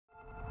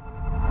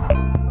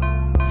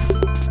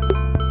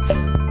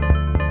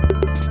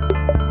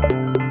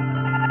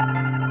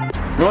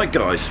Right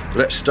guys,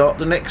 let's start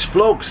the next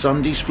vlog,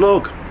 Sunday's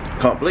vlog.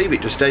 Can't believe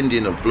it, just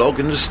ending a vlog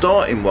and just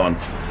starting one.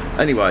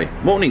 Anyway,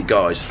 morning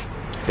guys.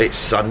 It's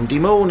Sunday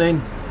morning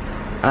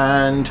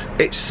and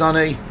it's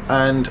sunny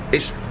and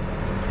it's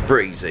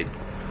freezing.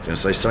 I was going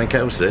to say something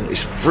else then.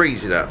 It's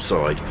freezing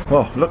outside.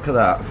 Oh, look at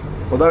that.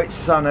 Although it's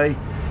sunny,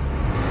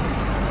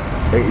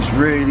 it is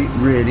really,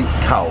 really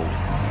cold.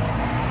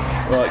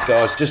 Right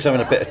guys, just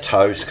having a bit of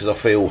toast because I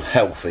feel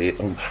healthy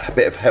and a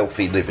bit of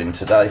healthy living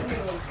today.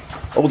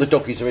 All the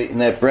doggies are eating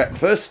their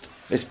breakfast.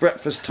 It's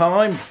breakfast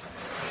time.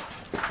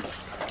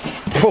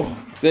 Oh,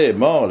 dear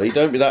Marley,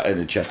 don't be that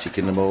energetic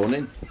in the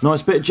morning.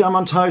 Nice bit of jam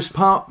on toast,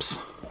 pups.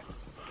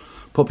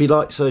 Poppy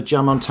likes her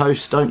jam on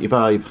toast, don't you,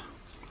 babe?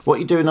 What are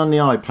you doing on the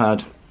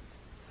iPad?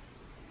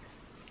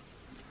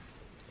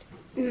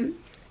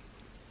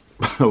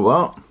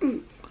 What?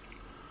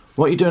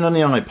 What are you doing on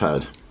the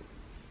iPad?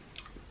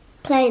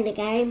 Playing the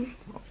game.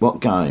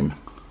 What game?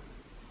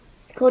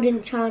 It's called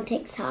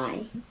Enchanted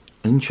High.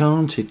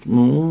 Enchanted.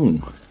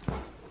 Ooh.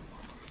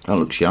 That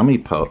looks yummy,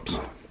 pups.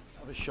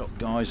 Have a shot,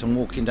 guys. I'm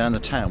walking down the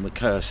town with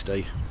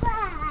Kirsty.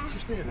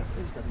 Yeah,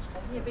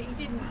 but he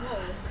didn't walk.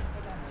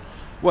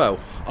 Well,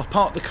 I've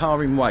parked the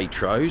car in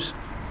Waitrose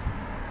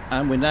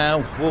and we're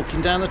now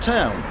walking down the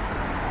town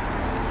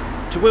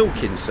to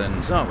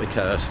Wilkinson's, aren't we,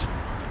 Kirst?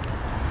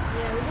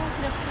 Yeah, we're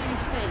walking a few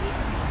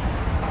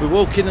feet. We're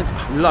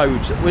walking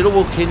loads. We're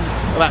walking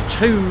about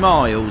 2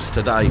 miles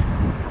today.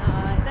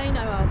 They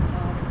know how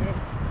far it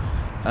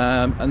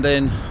is. And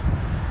then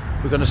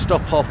we're going to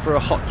stop off for a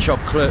hot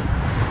chocolate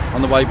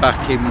on the way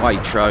back in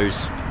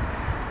Waitrose.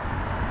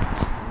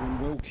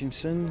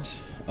 Wilkinson's.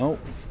 Oh,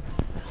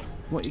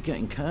 what are you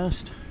getting,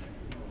 Kirst?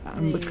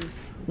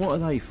 What are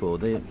they for?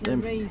 They're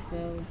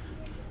refills.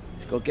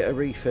 Got to get her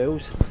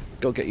refills.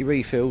 Got to get your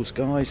refills,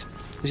 guys.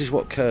 This is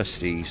what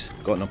Kirsty's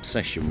got an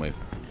obsession with.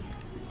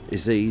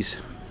 Is these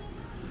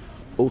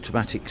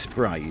automatic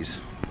sprays,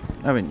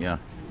 haven't you?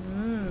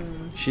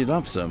 She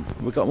loves them.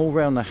 We've got them all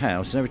around the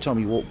house, and every time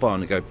you walk by,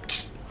 and they go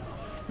psst,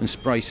 and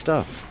spray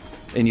stuff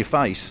in your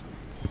face.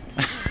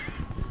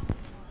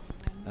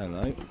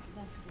 Hello.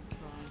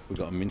 We've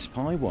got a mince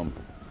pie one.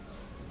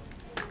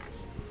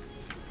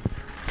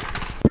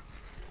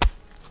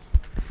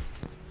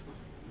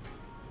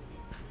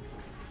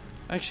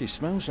 Actually,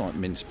 smells like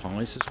mince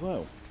pies as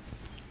well.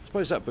 I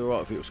suppose that'd be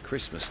right if it was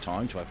Christmas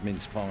time to have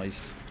mince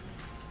pies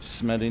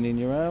smelling in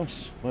your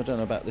house. Well, I don't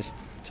know about this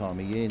time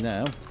of year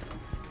now.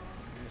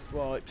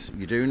 Wipes.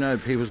 You do know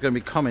people's going to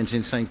be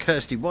commenting saying,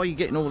 Kirsty, why are you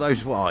getting all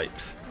those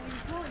wipes?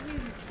 Well, you can't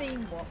use a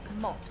steam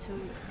mop to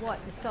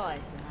wipe the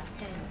sides and that,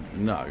 can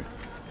you? No.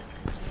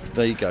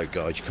 There you go,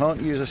 guys. You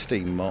can't use a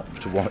steam mop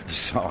to wipe the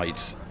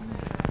sides.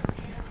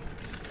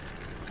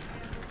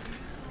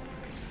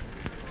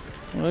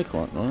 Well, they're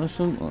quite nice,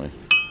 aren't they?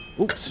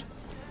 Oops.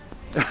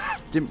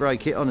 Didn't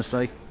break it,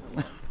 honestly.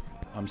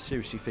 I'm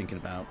seriously thinking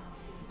about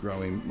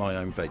growing my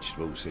own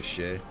vegetables this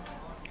year.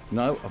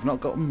 No, I've not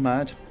got them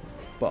mad,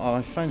 but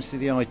I fancy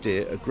the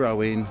idea of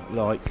growing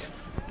like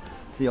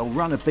the old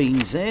runner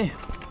beans there.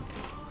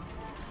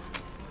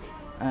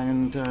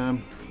 And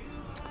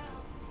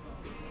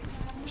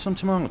some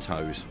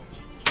tomatoes.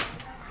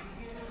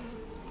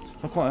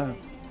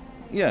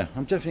 Yeah,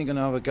 I'm definitely going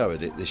to have a go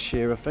at it this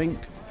year, I think.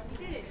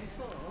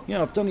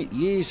 Yeah, I've done it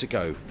years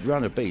ago.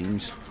 Runner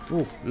beans.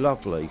 Oh,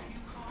 lovely.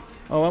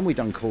 Oh, and we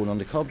done corn on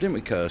the cob, didn't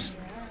we, Kirst?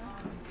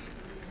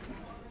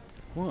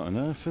 What on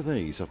earth are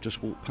these? I've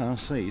just walked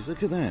past these.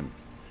 Look at them.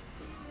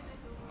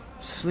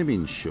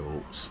 Slimming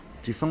shorts.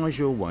 Defies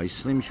your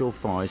waist, slims your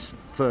thighs,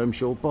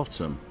 firms your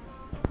bottom.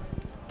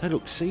 They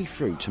look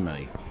see-through to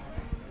me.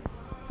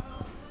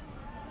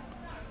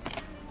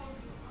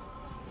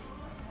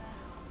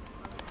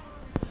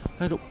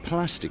 They look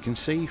plastic and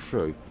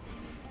see-through.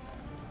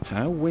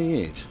 How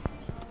weird.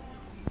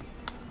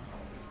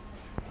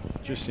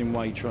 Just in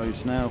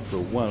Waitrose now for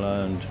a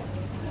well-earned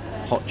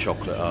hot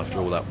chocolate after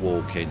all that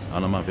walking,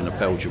 and I'm having a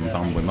Belgian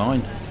bun with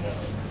mine.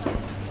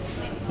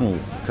 Oh,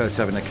 Kurt's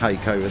having a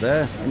cake over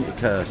there, isn't it,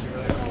 Kurt?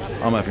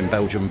 I'm having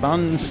Belgian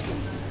buns.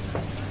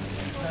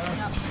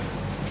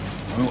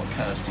 Oh, what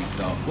Kirsty's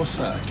got? What's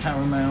that? A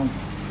caramel?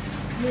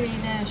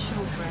 Millionaire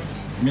shortbread.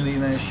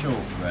 Millionaire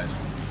shortbread.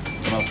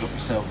 And I've got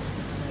myself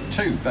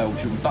 2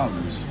 Belgian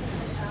buns.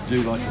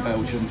 Do like a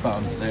Belgian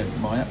bun. They're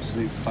my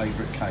absolute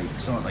favourite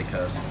cakes, aren't they,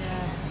 Kirst?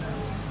 Yes.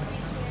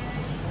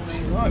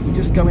 Right, we're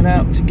just going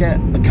out to get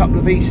a couple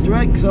of Easter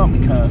eggs, aren't we,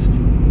 Kirst?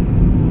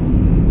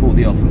 Before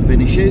the offer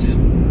finishes,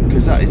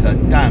 because that is a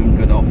damn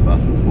good offer.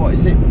 What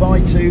is it? Buy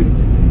 2,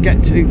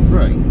 get 2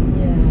 free?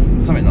 Yeah.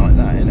 Something like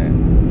that, isn't it?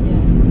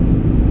 Yes.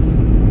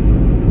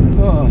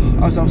 Oh,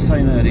 as I was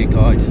saying earlier,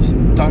 guys,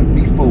 don't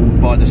be fooled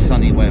by the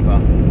sunny weather.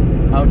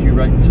 How do you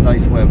rate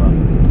today's weather?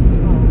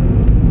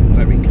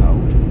 Very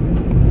cold.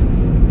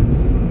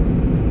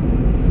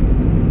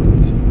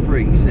 It's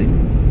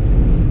freezing.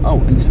 Oh,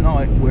 and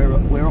tonight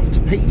we're off to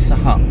Pizza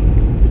Hut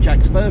for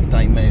Jack's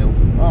birthday meal,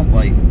 aren't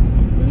we?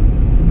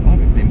 I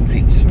haven't been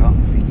Pizza Hut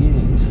for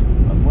years,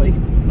 have we?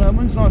 No,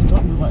 when's the last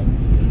time we went?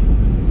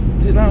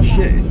 Was it last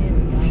year?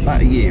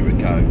 About a year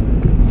ago.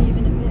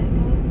 Even a bit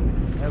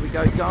ago. you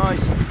go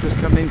guys,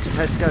 just coming into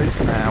Tesco's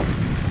now.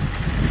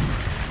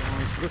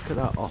 Guys, look at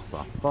that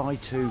offer. Buy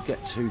two,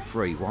 get two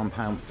free,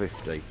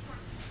 £1.50.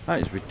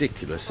 That is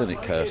ridiculous, isn't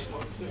it, Kirsten?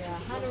 Yeah,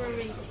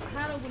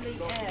 Hannah will eat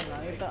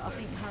Aero, but I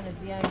think Hannah's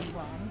the only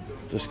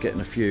one. Just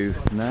getting a few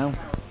now.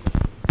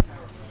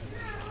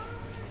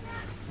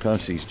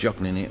 Kirsty's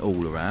juggling it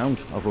all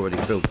around. I've already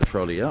filled the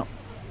trolley up.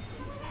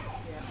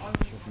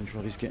 Shopping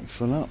trolley's getting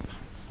full up.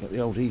 Got the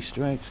old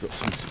Easter eggs, got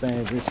some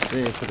spare ribs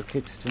here for the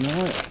kids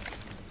tonight.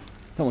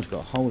 That one's got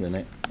a hole in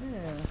it.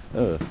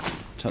 Yeah.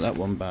 Take that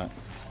one back.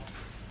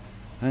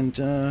 And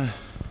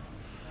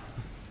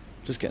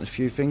just getting a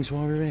few things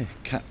while we're here.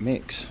 Cat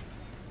mix,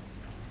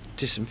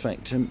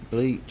 disinfectant,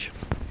 bleach.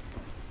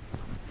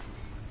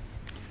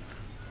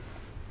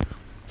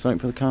 Something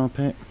for the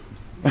carpet.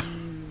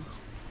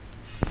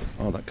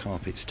 Oh, that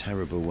carpet's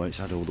terrible where it's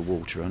had all the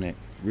water on it.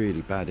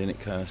 Really bad, innit,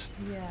 Kirst?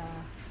 Yeah.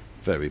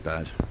 Very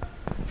bad.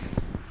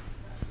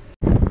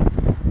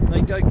 There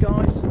you go,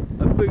 guys.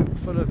 A boot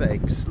full of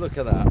eggs. Look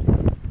at that.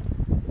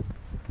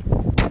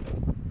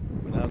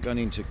 We're now going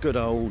into good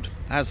old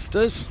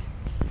Asda's.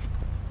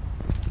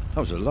 That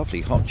was a lovely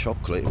hot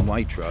chocolate in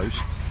Waitrose.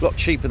 A lot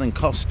cheaper than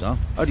Costa.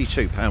 Only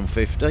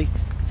 £2.50.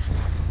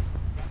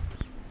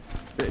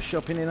 Bit of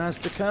shopping in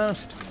Asda,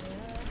 Kirst.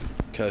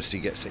 Yeah. Kirsty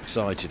gets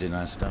excited in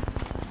Asda.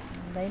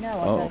 They know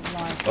I don't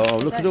like it. Oh,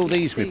 look at all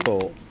these we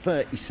bought.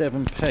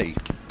 37p.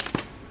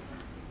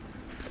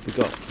 We've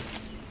got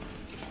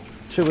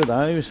two of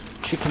those.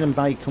 Chicken and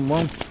bacon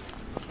one.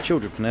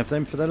 Children can have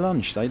them for their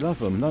lunch. They love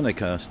them, don't they,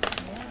 Kirst?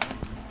 Yeah.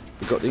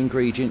 We've got the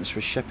ingredients for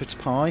shepherd's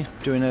pie.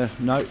 Doing a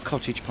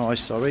cottage pie,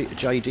 sorry. A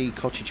JD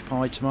cottage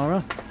pie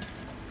tomorrow.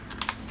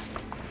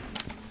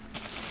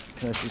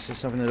 Kirsty's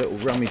just having a little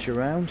rummage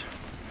around.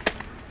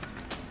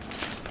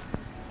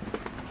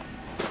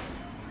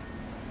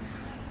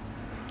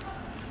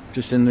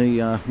 Just in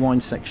the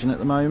wine section at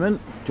the moment.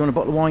 Do you want a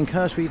bottle of wine,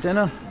 Kirst, for your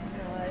dinner?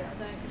 No, I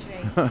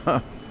don't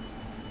drink.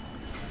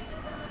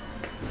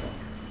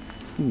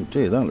 Oh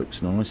dear, that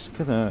looks nice. Look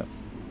at that.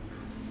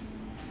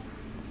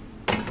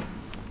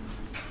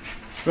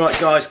 Right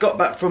guys, got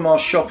back from our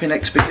shopping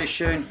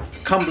expedition.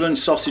 Cumberland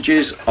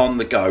sausages on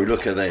the go.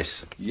 Look at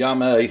this.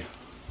 Yummy.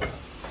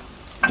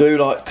 Do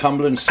like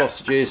Cumberland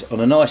sausages on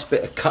a nice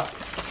bit of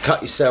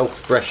cut yourself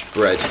fresh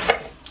bread.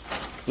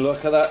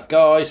 Look at that,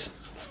 guys.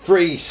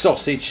 Free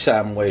sausage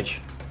sandwich.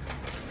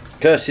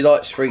 Kirsty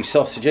likes free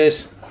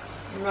sausages.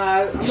 No,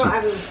 I'm not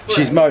having free.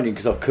 She's moaning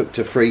because I've cooked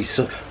her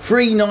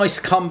free nice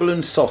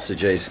Cumberland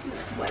sausages.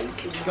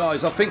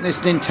 Guys, I think this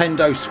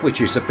Nintendo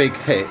Switch is a big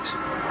hit.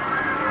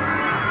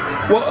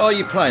 What are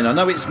you playing? I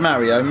know it's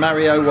Mario.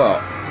 Mario what?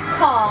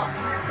 Pop.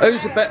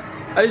 Who's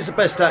the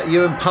best at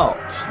you and Pops?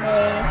 Me.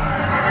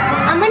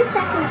 I'm in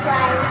second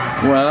place.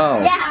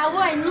 Wow. Yeah, I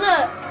won.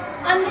 Look.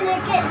 I'm gonna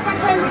get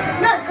second.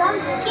 No, don't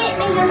get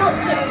me. You're not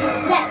getting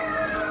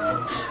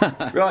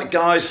left. Right,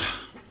 guys.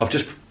 I've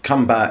just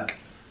come back,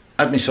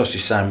 had my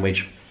sausage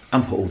sandwich,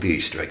 and put all the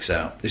Easter eggs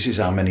out. This is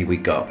how many we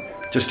got.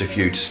 Just a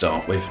few to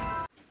start with.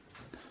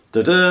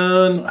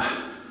 Da-dun!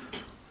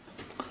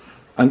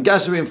 And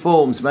Gazza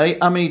informs me,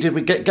 how many did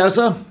we get,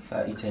 Gazza?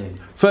 32.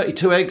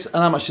 32 eggs, and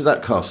how much did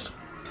that cost?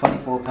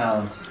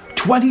 £24.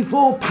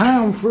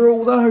 £24 for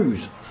all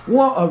those.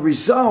 What a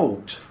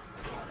result.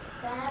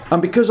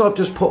 And because I've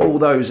just put all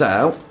those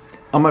out,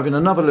 I'm having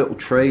another little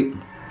treat.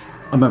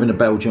 I'm having a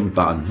Belgian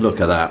bun. Look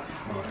at that.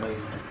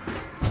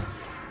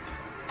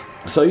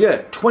 So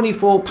yeah,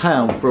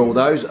 £24 for all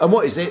those. And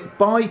what is it?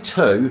 Buy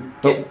two.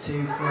 Get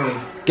two free.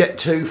 Get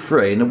two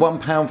free, and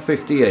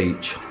 £1.50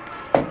 each.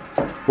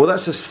 Well,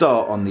 that's a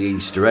start on the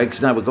Easter eggs.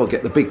 Now we've got to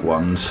get the big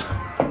ones.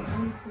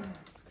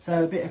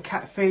 So a bit of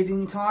cat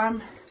feeding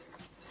time.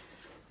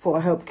 Thought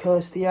I'd help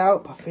Kirsty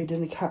out by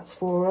feeding the cats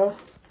for her.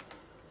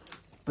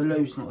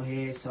 Baloo's not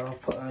here, so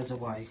I've put hers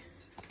away.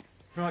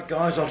 Right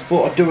guys, I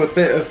thought I'd do a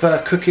bit of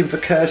cooking for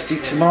Kirsty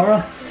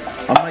tomorrow.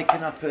 I'm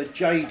making up a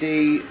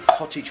JD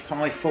cottage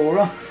pie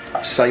for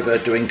her. Save her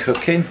doing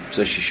cooking,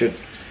 so she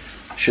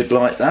should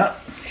like that.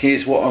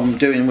 Here's what I'm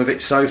doing with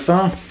it so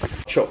far.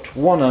 Chopped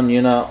one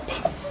onion up,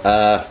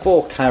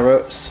 4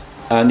 carrots,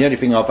 and the only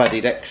thing I've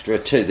added extra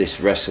to this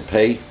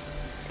recipe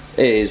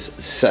is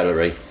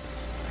celery.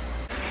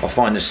 I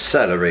find the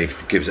celery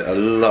gives it a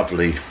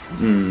lovely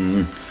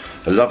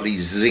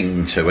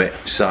zing to it.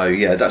 So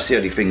yeah, that's the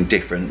only thing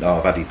different that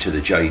I've added to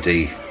the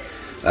JD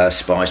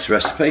spice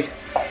recipe.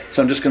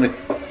 So I'm just going to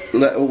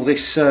let all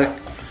this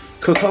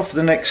cook off for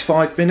the next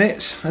 5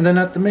 minutes and then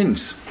add the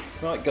mince.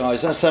 Right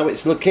guys, that's how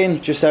it's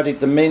looking. Just added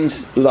the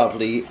mince.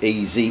 Lovely,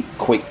 easy,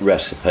 quick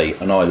recipe,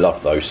 and I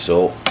love those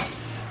sort.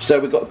 So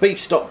we've got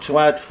beef stock to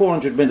add,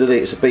 400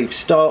 millilitres of beef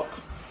stock,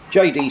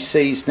 JD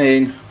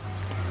seasoning,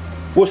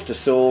 Worcester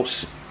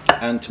sauce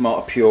and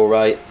tomato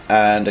puree,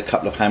 and a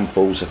couple of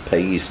handfuls of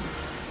peas,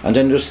 and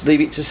then just leave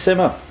it to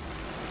simmer.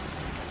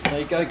 There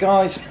you go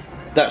guys,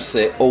 that's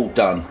it, all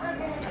done.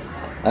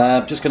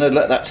 Just going to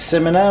let that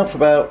simmer now for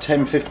about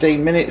 10-15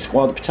 minutes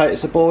while the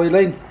potatoes are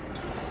boiling,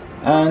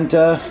 and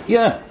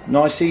yeah,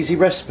 nice easy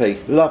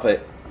recipe, love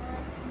it.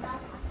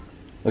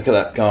 Look at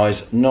that,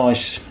 guys.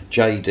 Nice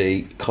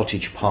JD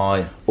cottage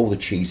pie. All the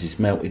cheese is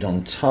melted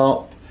on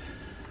top.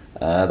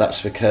 That's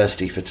for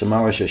Kirsty for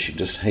tomorrow, so she can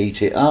just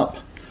heat it up.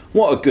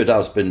 What a good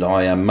husband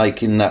I am,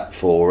 making that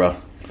for her.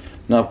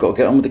 Now I've got to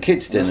get on with the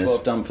kids' dinners. That's what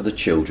I've done for the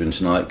children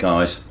tonight,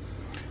 guys.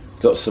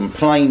 Got some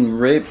plain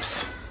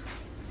ribs,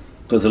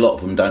 because a lot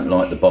of them don't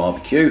like the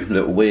barbecue,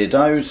 little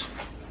weirdos.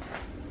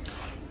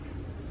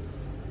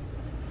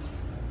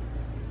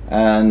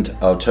 And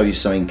I'll tell you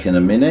something in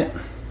a minute.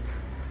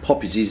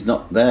 Poppy's is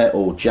not there,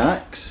 or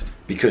Jack's,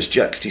 because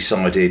Jack's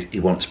decided he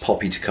wants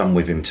Poppy to come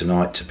with him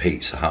tonight to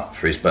Pizza Hut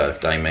for his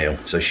birthday meal,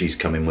 so she's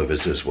coming with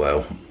us as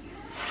well.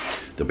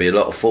 There'll be a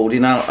lot of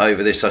falling out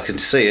over this, I can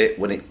see it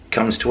when it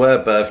comes to her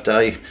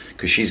birthday,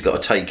 because she's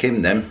got to take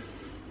him then.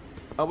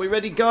 Are we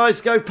ready,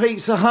 guys? Go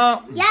Pizza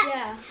Hut?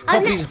 Yeah.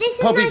 Poppy's, This is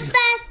Poppy's... my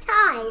first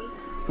time.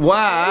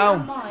 Wow.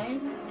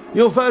 Mine.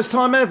 Your first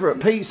time ever at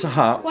Pizza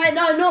Hut? Wait,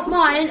 no, not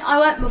mine. I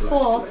went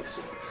before.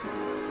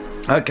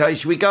 Okay,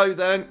 shall we go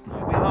then?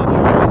 Here we are,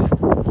 guys.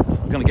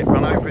 I'm going to get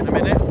run over in a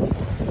minute.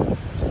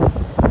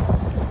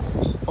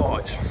 Oh,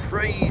 it's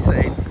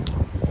freezing.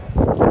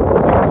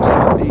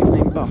 Sunday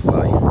evening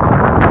buffet.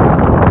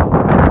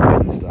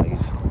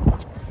 Wednesdays.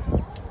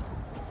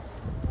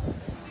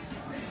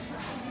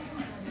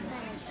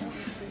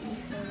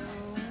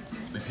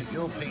 Look at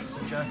your pizza,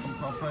 Jack and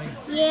Poppy.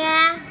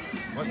 Yeah.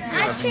 What do you I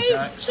having,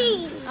 Jack? choose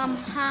cheese.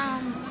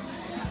 Ham,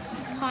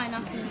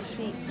 pineapple and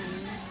sweet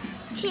cream.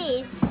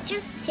 Cheese.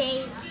 Just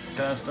cheese.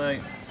 Thursday.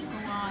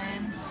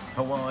 Hawaiian.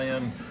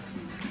 Hawaiian.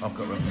 I've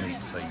got a meat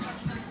feast.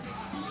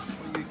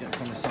 What do you get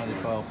from the sunny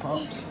file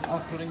pops?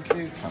 Apple and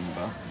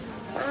cucumber.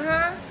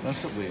 Uh-huh.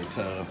 That's a weird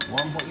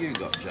one. What you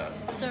got, Jack?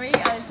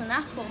 Doritos and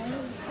apple.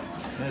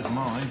 There's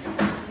mine.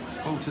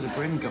 Full to the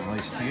brim,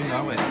 guys. You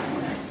know it. I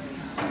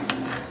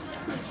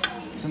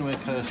don't know where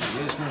Kirsty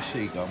is. Where's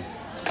she gone?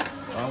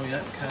 Oh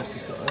yeah,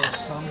 Kirsty's got her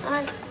son.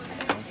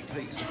 There's your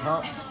pizza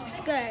pops.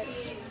 Good.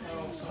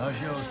 How's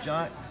yours,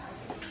 Jack?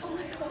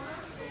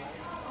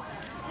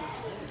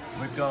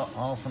 We've got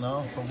half and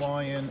half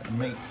Hawaiian and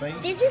meat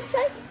feast. This is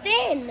so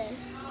thin.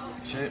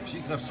 Chips,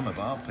 you can have some of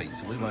our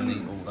pizza. We won't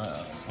eat all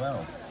that as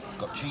well.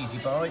 Got cheesy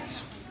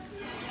bites.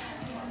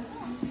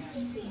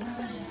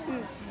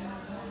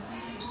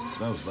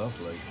 Smells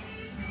lovely.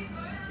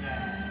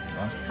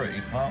 That's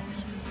pretty pops.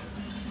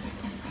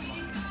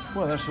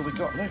 Well, that's all we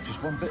got left.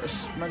 Just one bit of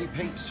smelly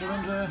pizza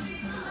and a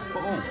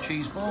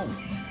cheese ball.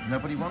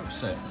 Nobody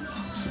wants it.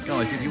 But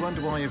guys, if you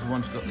wonder why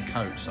everyone's got the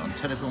coats on,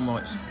 tell everyone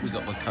why we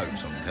got the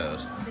coats on,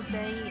 Kirst. It's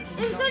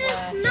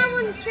gonna snow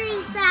on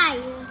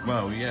Tuesday.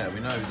 Well, yeah, we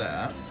know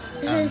that.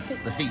 And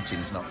the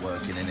heating's not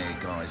working in here,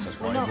 guys. That's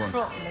why Not everyone's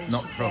properly,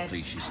 not she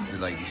properly. The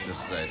lady's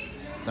just said.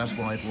 That's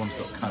why everyone's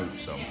got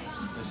coats on.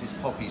 This is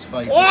Poppy's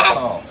favourite Yes.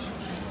 part.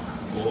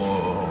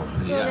 Oh,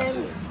 yeah.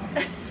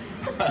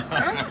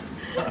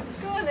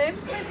 Go on then,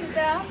 press it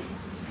down.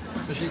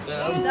 Push it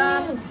down.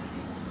 Done.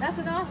 That's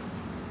enough.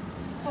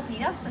 Poppy,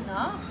 that's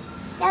enough.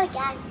 There we go.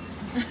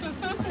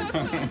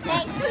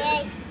 Thank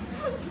you.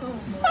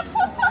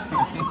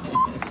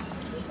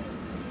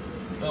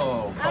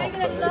 Oh, How are you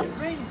going to have Poppy.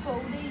 enough room to put all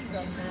these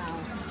on now?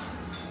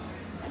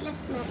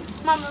 Let's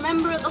make. Mum,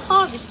 remember at the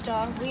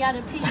harvester we had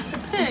a piece of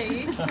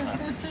poo?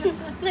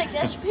 Look,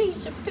 there's a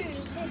piece of poo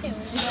here.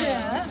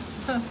 Yeah.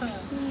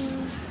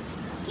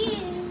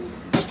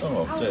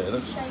 Oh dear,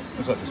 looks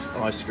like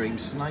an ice cream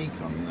snake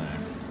on there.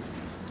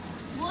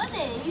 What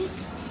are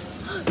these?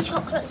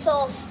 Chocolate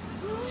sauce.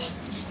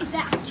 Is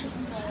that actually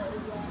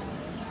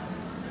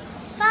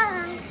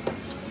Bye.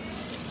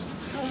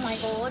 Oh my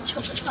god, This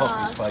chocolate is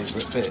Poppy's bar.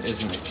 favourite bit,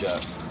 isn't it,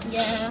 Jack?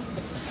 Yeah.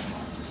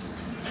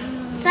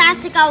 So I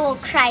have to go all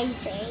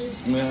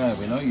crazy. Yeah,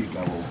 we know you go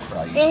all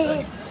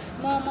crazy.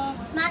 Mama.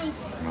 Smelly.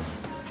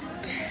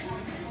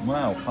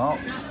 Wow,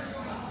 Pops.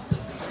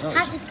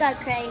 How to go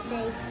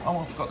crazy. Oh,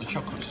 I've got the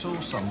chocolate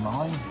sauce on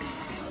mine.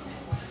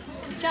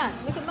 Jack,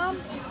 look at Mum.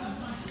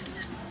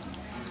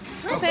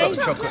 Where's got the the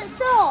chocolate chocolate.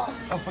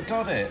 sauce? I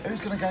forgot it. Who's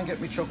going to go and get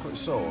me chocolate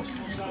sauce?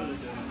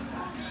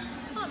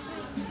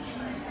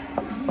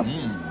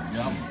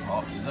 Yum,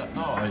 Pops. Is that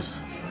nice?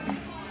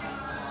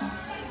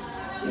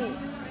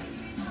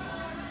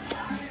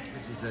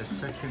 This is their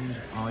second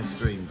ice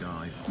cream,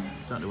 guys.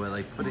 Don't know where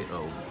they put it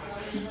all.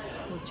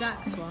 Well,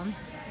 Jack's one.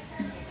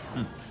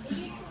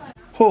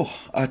 Oh,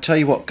 I tell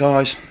you what,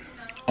 guys.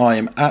 I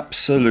am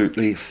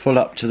absolutely full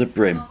up to the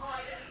brim.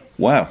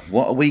 Wow,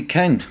 what a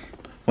weekend.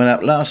 Went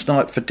out last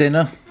night for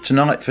dinner,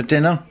 tonight for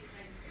dinner.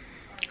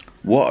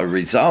 What a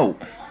result.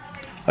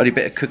 Only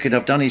bit of cooking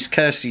I've done is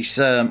Kirsty's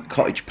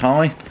cottage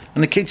pie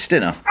and the kids'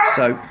 dinner.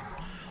 So,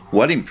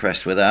 well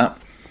impressed with that.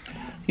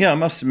 Yeah, I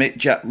must admit,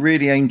 Jack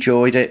really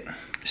enjoyed it.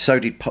 So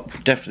did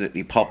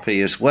definitely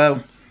Poppy as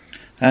well.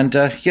 And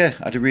yeah,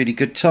 had a really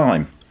good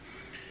time.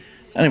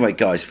 Anyway,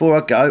 guys, before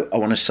I go, I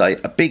want to say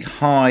a big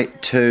hi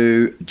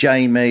to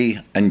Jamie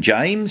and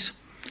James.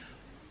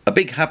 A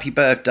big happy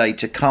birthday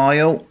to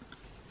Kyle.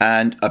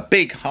 And a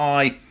big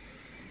hi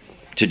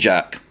to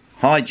Jack.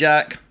 Hi,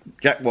 Jack.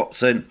 Jack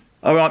Watson.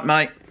 All right,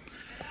 mate.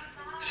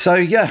 So,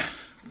 yeah,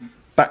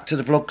 back to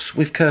the vlogs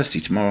with Kirsty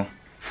tomorrow.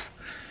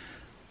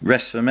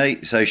 rest for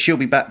me. So she'll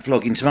be back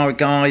vlogging tomorrow,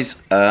 guys.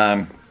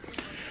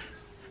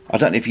 I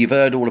don't know if you've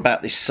heard all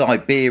about this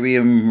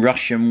Siberian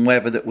Russian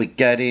weather that we're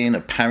getting.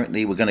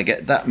 Apparently we're going to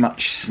get that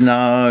much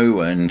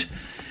snow and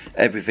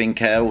everything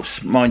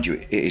else. Mind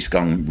you, it has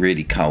gone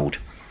really cold.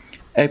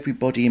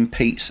 Everybody in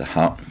Pizza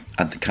Hut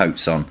had the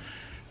coats on,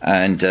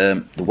 and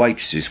the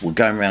waitresses were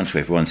going around to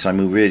everyone saying,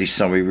 we're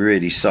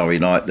really sorry,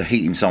 like the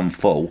heating's on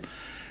full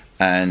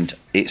and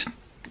it's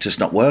just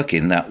not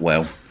working that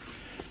well.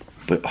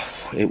 But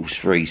it was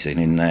freezing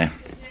in there.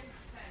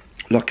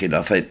 Lucky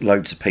enough, I had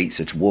loads of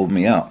pizza to warm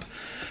me up.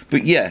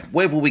 But yeah,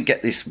 where will we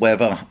get this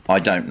weather? I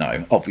don't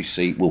know.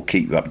 Obviously, we'll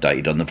keep you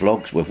updated on the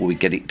vlogs. Whether we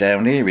get it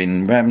down here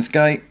in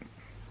Ramsgate.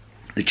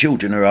 The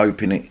children are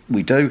hoping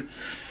we do.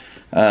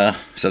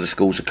 So the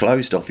schools are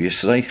closed,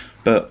 obviously.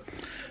 But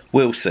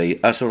we'll see.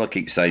 That's all I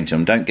keep saying to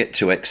them. Don't get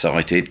too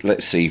excited.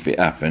 Let's see if it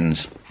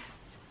happens.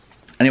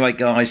 Anyway,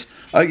 guys,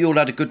 I hope you all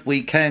had a good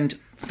weekend.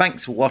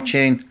 Thanks for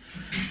watching.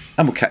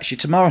 And we'll catch you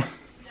tomorrow.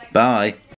 Bye.